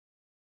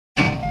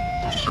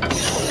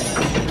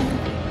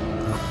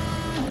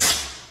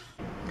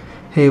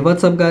Hey,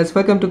 what's up guys,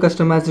 welcome to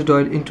Customize the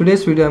Droid. In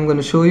today's video I'm going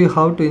to show you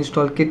how to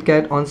install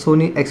KitKat on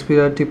Sony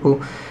Xperia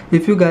Tipo.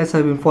 If you guys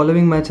have been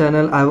following my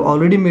channel, I've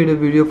already made a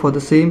video for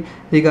the same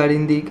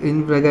regarding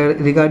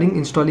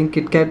installing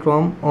KitKat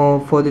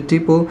ROM for the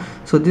Tipo.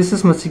 So this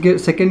is my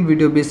second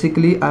video.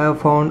 Basically I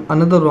have found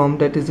another ROM,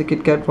 that is the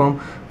KitKat ROM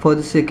for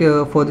the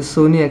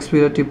Sony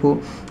Xperia Tipo.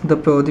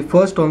 The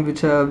first ROM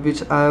which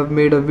I have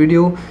made a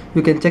video,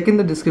 you can check in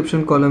the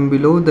description column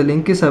below. The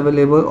link is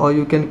available, or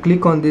you can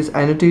click on this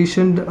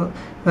annotation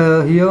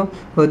here.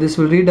 This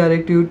will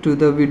redirect you to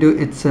the video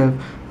itself.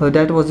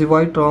 That was the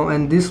white ROM,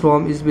 and this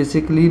ROM is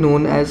basically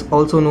named as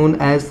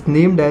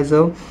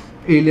a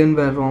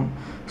Alienware ROM.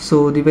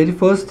 So the very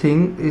first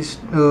thing is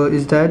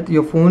that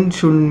your phone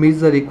should meet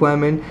the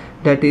requirement,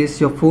 that is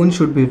your phone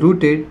should be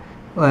rooted,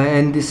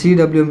 and the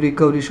CWM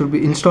recovery should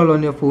be installed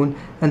on your phone,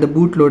 and the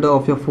bootloader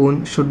of your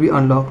phone should be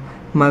unlocked.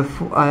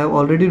 I have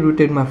already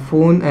rooted my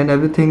phone and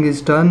everything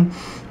is done.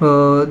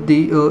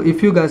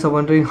 If you guys are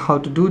wondering how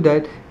to do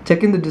that,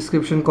 check in the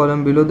description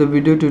column below. The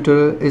video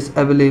tutorial is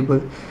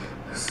available.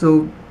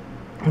 So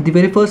the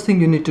very first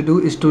thing you need to do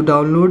is to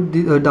download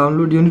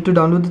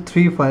the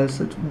three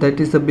files. That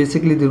is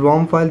basically the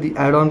ROM file, the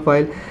add-on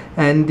file,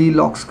 and the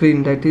lock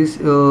screen. That is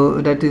a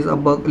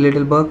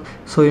little bug,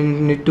 so you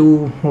need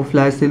to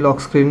flash the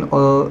lock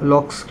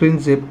screen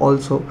zip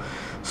also.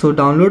 So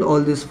download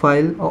all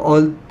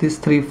these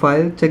three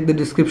files. Check the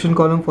description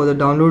column for the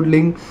download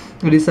link.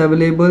 It is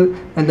available,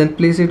 and then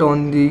place it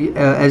on the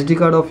SD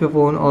card of your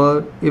phone,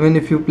 or even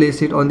if you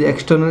place it on the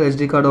external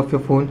SD card of your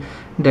phone,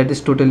 that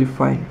is totally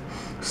fine.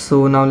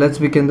 So now let's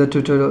begin the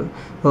tutorial.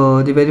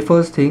 The very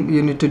first thing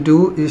you need to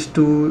do is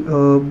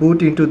to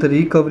boot into the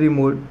recovery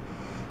mode.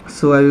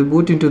 So I will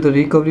boot into the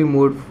recovery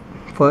mode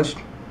first.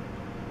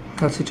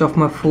 I'll switch off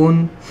my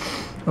phone.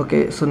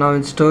 Okay, so now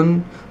it's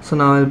done. So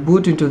now I'll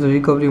boot into the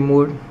recovery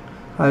mode.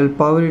 I'll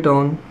power it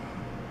on.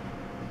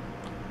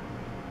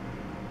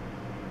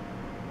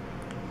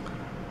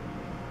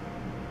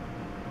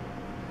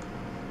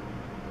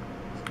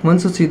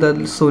 Once you see the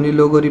Sony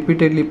logo,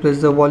 repeatedly press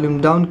the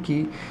volume down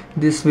key.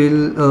 This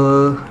will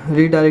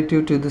redirect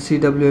you to the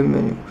CWM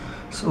menu.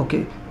 So,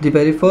 okay, the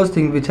very first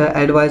thing which I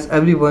advise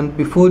everyone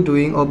before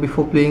doing or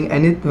before playing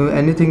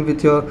anything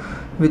with your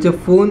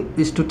phone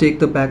is to take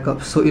the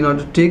backup. So in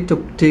order to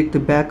take the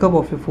backup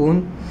of your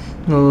phone,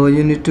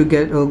 you need to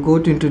go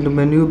into the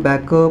menu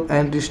backup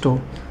and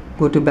restore.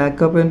 Go to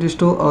backup and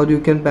restore, or you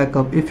can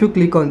backup. If you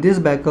click on this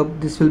backup,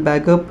 this will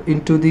back up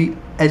into the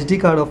SD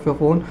card of your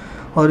phone,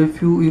 or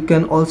if you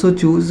can also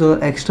choose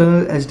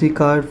external SD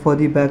card for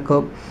the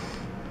backup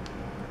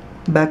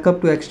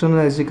to external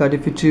SD card.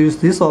 If you choose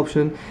this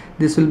option,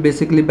 this will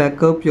basically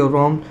back up your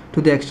ROM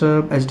to the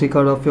external SD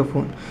card of your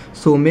phone.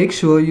 So make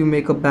sure you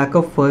make a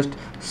backup first,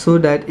 so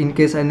that in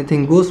case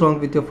anything goes wrong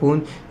with your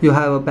phone, you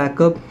have a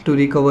backup to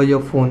recover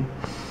your phone.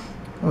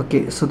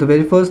 Okay, so the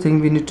very first thing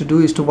we need to do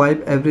is to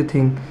wipe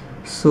everything.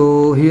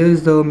 So here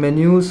is the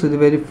menu. So the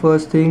very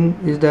first thing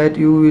is that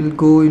you will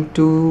go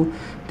into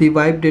the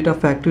wipe data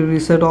factory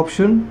reset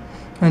option,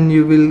 and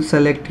you will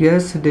select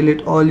yes,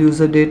 delete all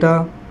user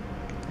data.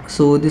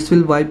 So this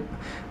will wipe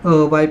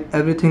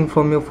everything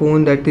from your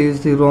phone, that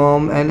is the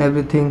ROM and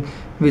everything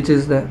which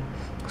is there.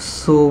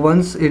 So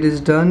once it is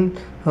done,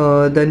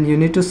 then you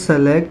need to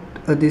select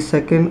the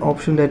second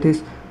option, that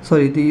is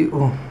the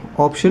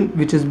option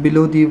which is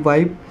below the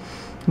wipe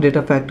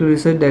data factory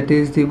reset, that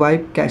is the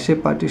wipe cache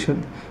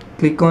partition.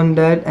 Click on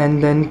that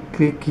and then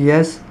click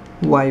yes,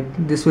 wipe.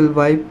 This will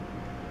wipe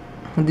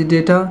the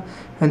data.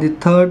 And the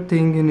third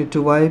thing you need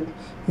to wipe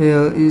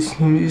is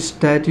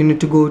that you need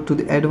to go to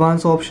the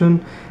advanced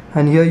option,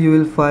 and here you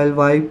will find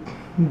wipe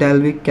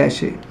Dalvik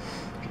cache.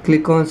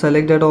 Click on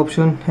select that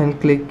option and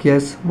click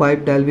yes,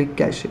 wipe Dalvik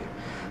cache.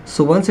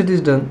 So once it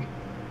is done,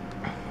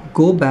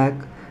 go back,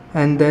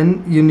 and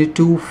then you need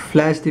to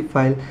flash the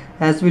file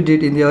as we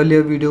did in the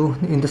earlier video.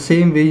 In the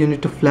same way, you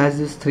need to flash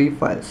these three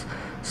files.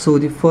 So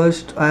the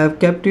first, I have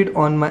kept it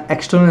on my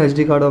external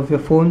SD card of your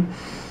phone.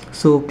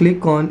 So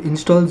click on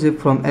install zip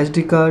from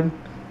SD card.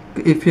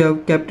 If you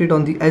have kept it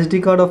on the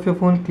SD card of your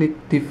phone, click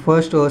the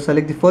first, or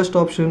select the first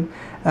option.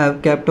 I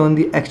have kept on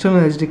the external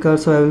SD card,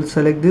 so I will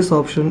select this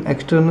option,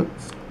 external,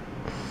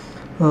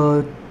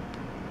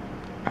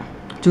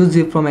 choose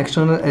zip from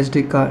external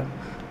SD card.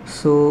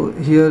 So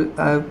here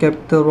I have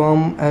kept the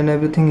ROM and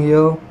everything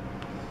here.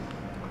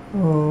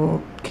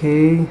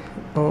 Okay,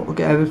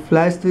 I will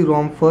flash the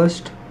ROM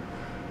first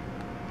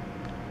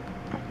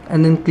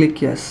and then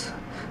click yes.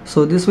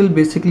 So this will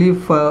basically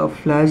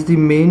flash the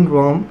main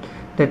ROM,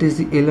 that is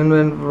the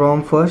Alienware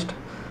ROM first.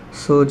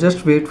 So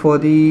just wait for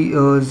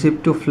the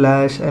zip to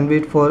flash, and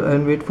wait for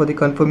the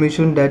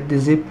confirmation that the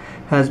zip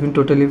has been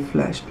totally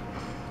flashed.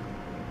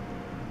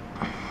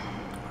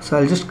 So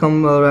I'll just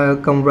come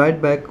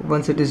right back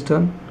once it is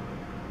done.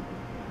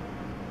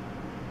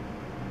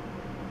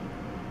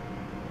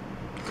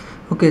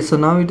 Okay, so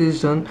now it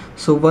is done.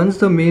 So once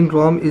the main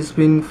ROM is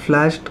been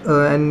flashed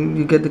and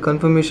you get the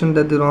confirmation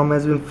that the ROM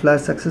has been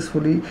flashed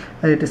successfully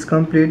and it is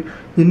complete,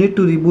 you need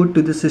to reboot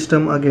to the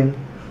system again.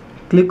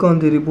 Click on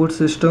the reboot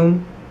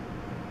system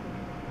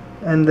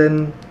and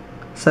then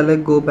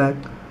select go back.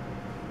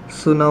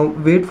 So now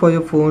wait for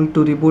your phone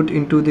to reboot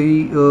into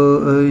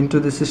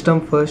the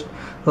system first.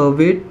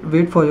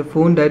 Wait for your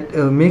phone that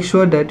make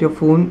sure that your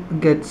phone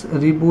gets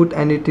reboot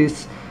and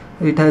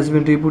it has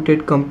been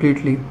rebooted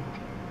completely.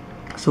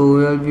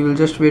 So we will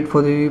just wait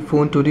for the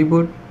phone to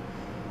reboot.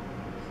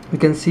 You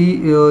can see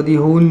the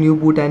whole new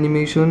boot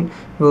animation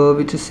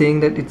which is saying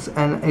that it's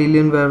an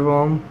Alienware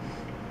ROM.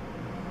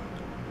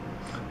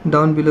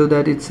 Down below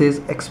that it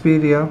says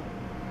Xperia.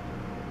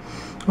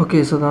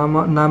 Okay, so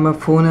now my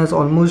phone has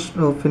almost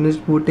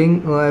finished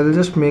booting. I will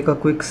just make a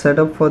quick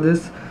setup for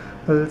this.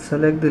 I will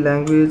select the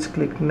language,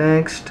 click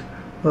next,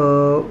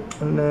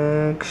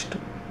 next,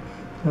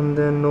 and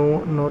then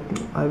no,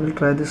 I will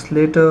try this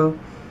later,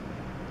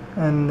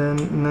 and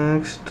then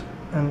next,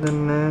 and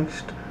then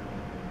next,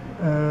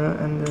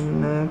 and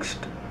then next,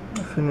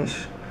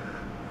 finish.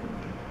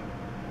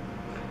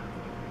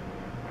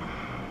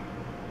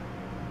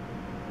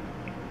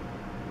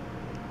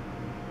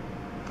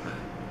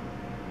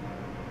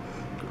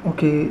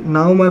 Okay,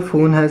 now my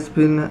phone has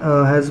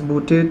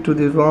booted to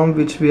the ROM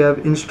which we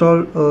have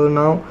installed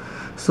now.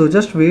 So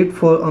just wait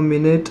for a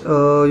minute.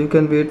 You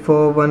can wait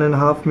for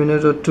 1.5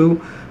 minutes or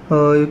 2.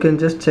 You can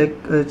just check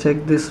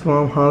this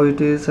ROM how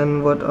it is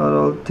and what are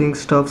all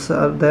stuffs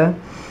are there.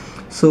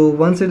 So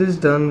once it is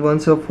done,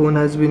 once your phone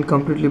has been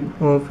completely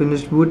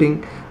finished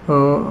booting,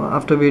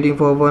 after waiting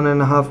for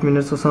 1.5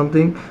 minutes or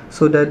something,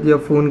 so that your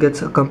phone gets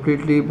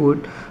completely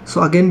boot.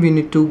 So again we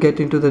need to get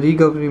into the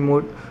recovery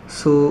mode.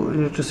 So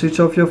you need to switch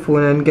off your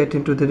phone and get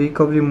into the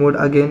recovery mode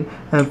again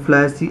and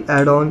flash the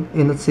add-on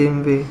in the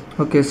same way.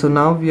 Okay, so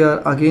now we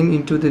are again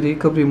into the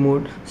recovery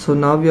mode. So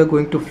now we are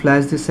going to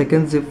flash the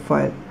second zip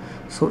file.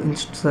 So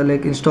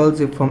select install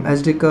zip from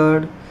SD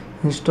card,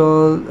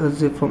 install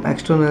zip from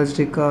external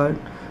SD card.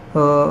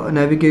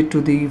 Navigate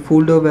to the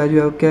folder where you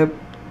have kept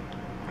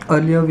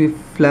earlier we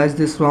flashed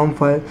this ROM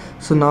file.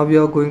 So now we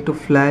are going to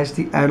flash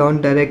the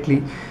add-on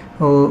directly.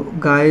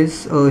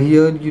 Guys,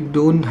 here you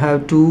don't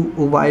have to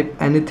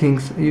wipe anything.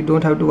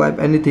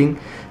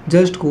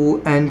 Just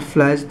go and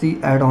flash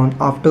the add-on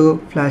after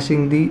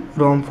flashing the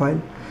ROM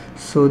file.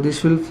 So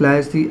this will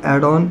flash the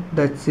add-on,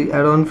 that's the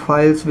add-on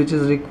files which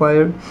is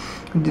required.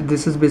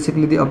 This is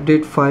basically the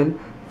update file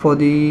for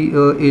the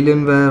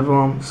Alienware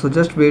ROM. So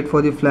just wait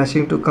for the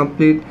flashing to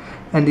complete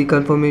and the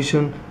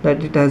confirmation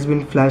that it has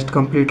been flashed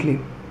completely.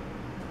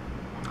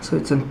 So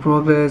it's in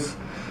progress.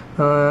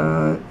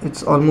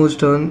 It's almost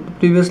done.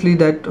 Previously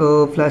that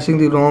flashing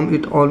the ROM,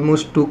 it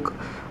almost took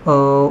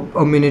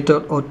a minute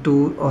or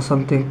 2 or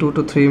something, 2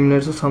 to 3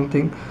 minutes or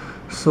something.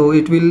 So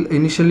it will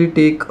initially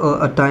take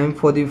a time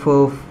for the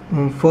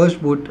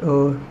first boot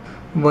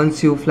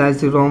once you flash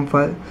the ROM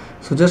file.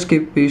 So just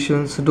keep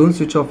patience, don't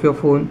switch off your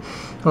phone.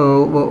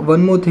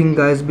 One more thing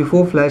guys,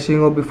 before flashing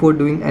or before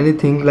doing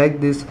anything like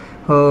this,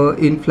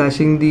 in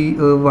flashing the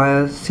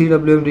via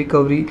CWM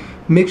recovery,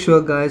 make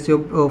sure guys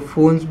your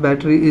phone's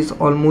battery is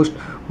almost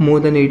more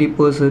than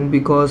 80%,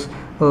 because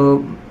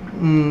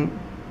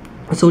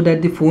so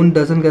that the phone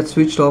doesn't get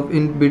switched off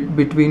in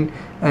between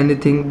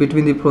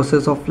the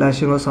process of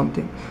flashing or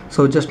something.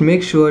 So just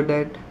make sure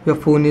that your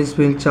phone is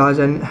being charged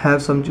and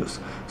have some juice.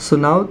 So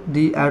now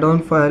the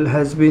add-on file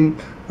has been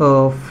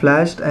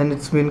flashed and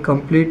it's been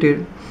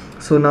completed.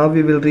 So now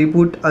we will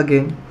reboot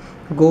again.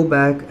 Go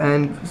back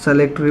and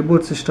select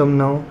reboot system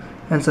now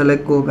and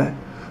select go back.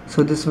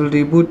 So this will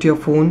reboot your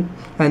phone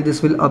and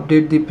this will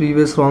update the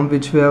previous ROM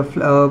which we have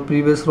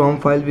previous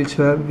ROM file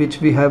which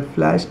we have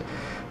flashed.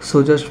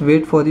 So just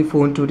wait for the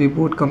phone to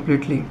reboot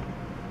completely.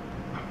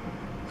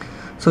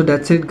 So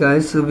that's it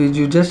guys. So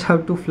you just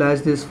have to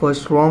flash this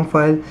first ROM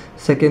file,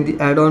 second the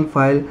add-on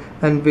file,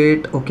 and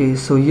wait. Okay,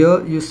 so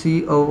here you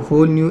see a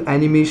whole new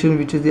animation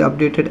which is the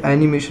updated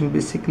animation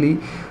basically.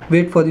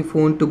 Wait for the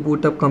phone to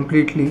boot up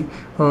completely,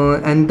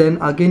 and then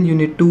again you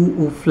need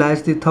to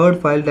flash the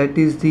third file, that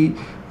is the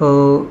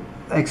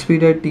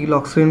Xperia T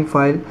screen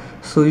file.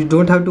 So you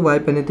don't have to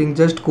wipe anything,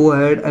 just go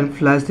ahead and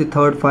flash the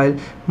third file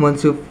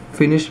once you've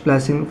finished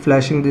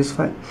flashing this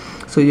file.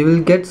 So you will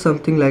get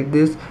something like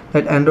this,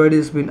 that Android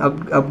has been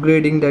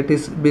upgrading, that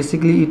is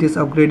basically it is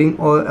upgrading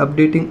or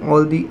updating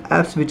all the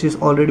apps which is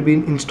already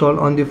been installed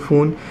on the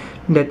phone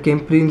that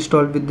came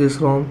pre-installed with this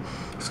ROM.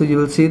 So you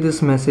will see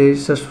this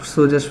message.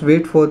 Just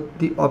wait for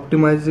the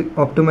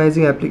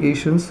optimizing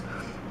applications.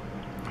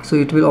 So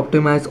it will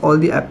optimize all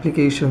the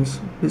applications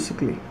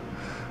basically.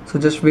 So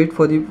just wait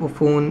for the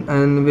phone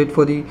and wait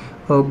for the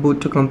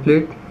boot to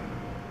complete.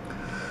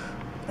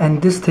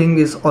 And this thing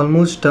is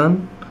almost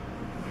done.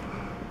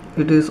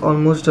 It is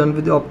almost done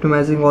with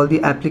optimizing all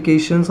the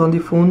applications on the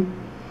phone.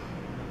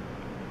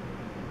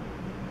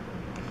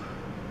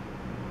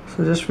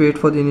 So just wait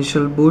for the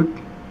initial boot.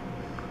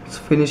 It's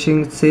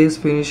finishing, it says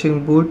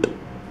finishing boot.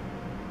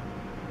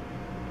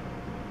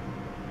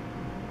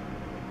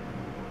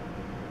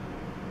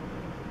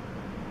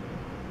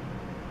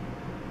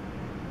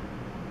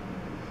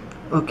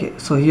 Okay,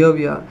 so here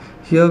we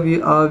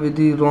are with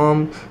the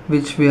ROM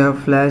which we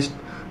have flashed.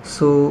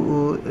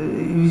 So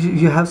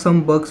you have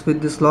some bugs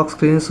with this lock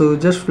screen, so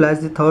just flash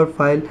the third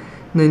file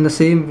in the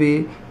same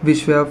way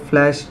which we have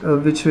flashed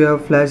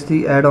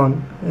the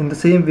add-on. In the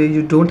same way,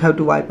 you don't have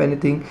to wipe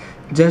anything,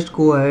 just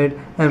go ahead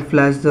and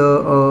flash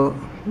the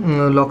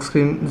lock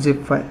screen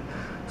zip file.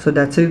 So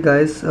that's it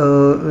guys.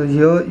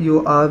 Here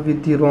you are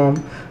with the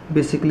ROM.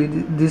 Basically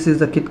this is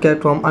the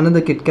KitKat ROM,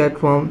 another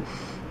KitKat ROM.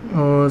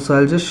 So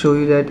I'll just show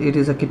you that it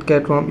is a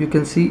KitKat ROM. You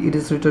can see it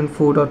is written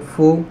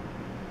 4.4.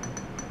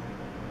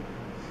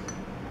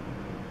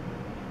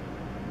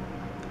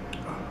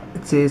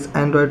 It says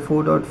Android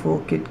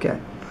 4.4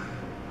 KitKat.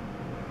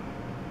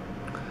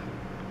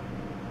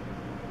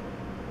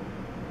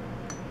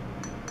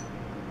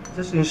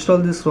 Just install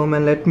this ROM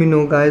and let me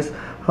know guys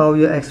how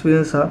your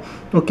experience are.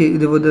 Okay,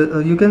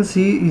 you can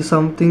see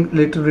something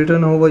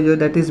written over here,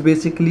 that is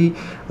basically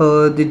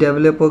the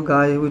developer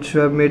guy which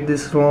have made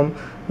this ROM.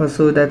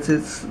 So that's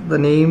the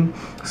name.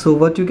 So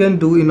what you can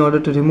do in order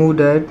to remove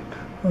that,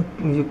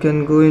 you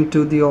can go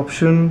into the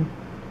option,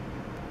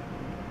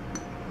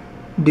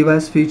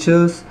 device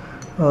features,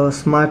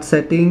 smart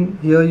setting.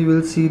 Here you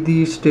will see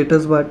the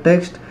status bar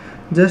text.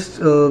 Just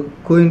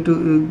go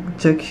into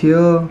check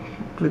here,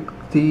 click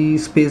the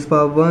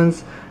spacebar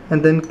once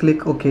and then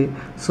click OK.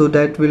 So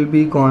that will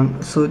be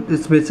gone. So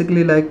it's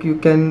basically like you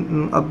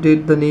can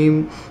update the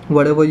name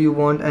whatever you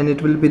want and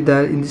it will be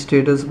there in the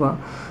status bar.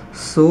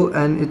 So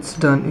and it's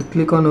done. You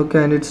click on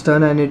OK and it's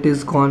done and it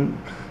is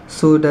gone.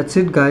 So that's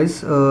it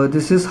guys.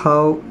 This is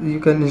how you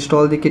can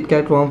install the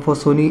KitKat ROM for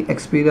Sony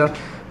Xperia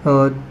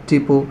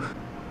Tipo.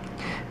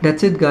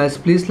 That's it guys.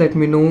 Please let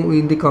me know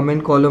in the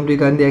comment column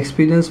regarding the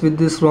experience with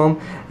this ROM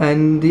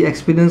and the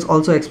experience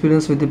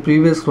with the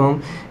previous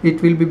ROM.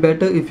 It will be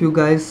better if you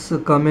guys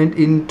comment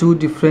in two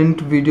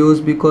different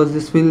videos, because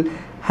this will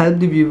help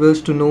the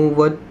viewers to know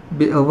what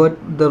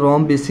the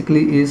ROM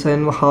basically is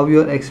and how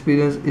your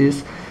experience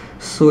is.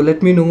 So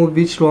let me know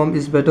which ROM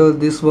is better,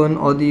 this one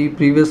or the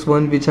previous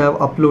one which I have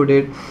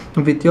uploaded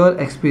with your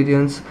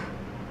experience.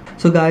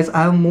 So guys,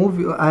 I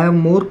have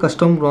more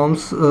custom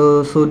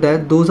ROMs, so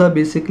that those are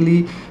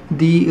basically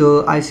the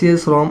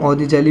ICS ROM or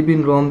the Jelly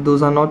Bean ROM.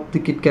 Those are not the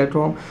KitKat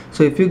ROM.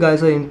 So if you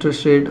guys are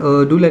interested,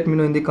 do let me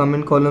know in the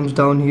comment columns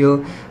down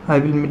here. I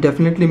will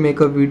definitely make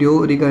a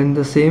video regarding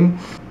the same.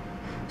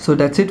 So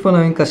that's it for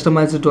now in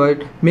Customize the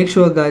Droid. Make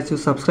sure guys you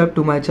subscribe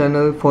to my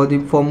channel for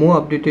more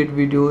updated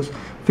videos.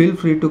 Feel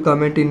free to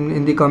comment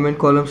in the comment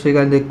columns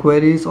regarding the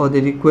queries or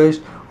the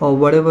request or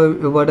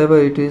whatever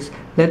it is.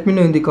 Let me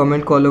know in the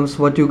comment columns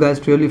what you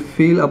guys really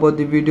feel about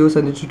the videos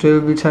and the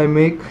tutorial which I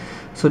make.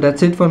 So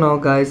that's it for now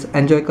guys.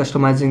 Enjoy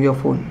customizing your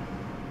phone.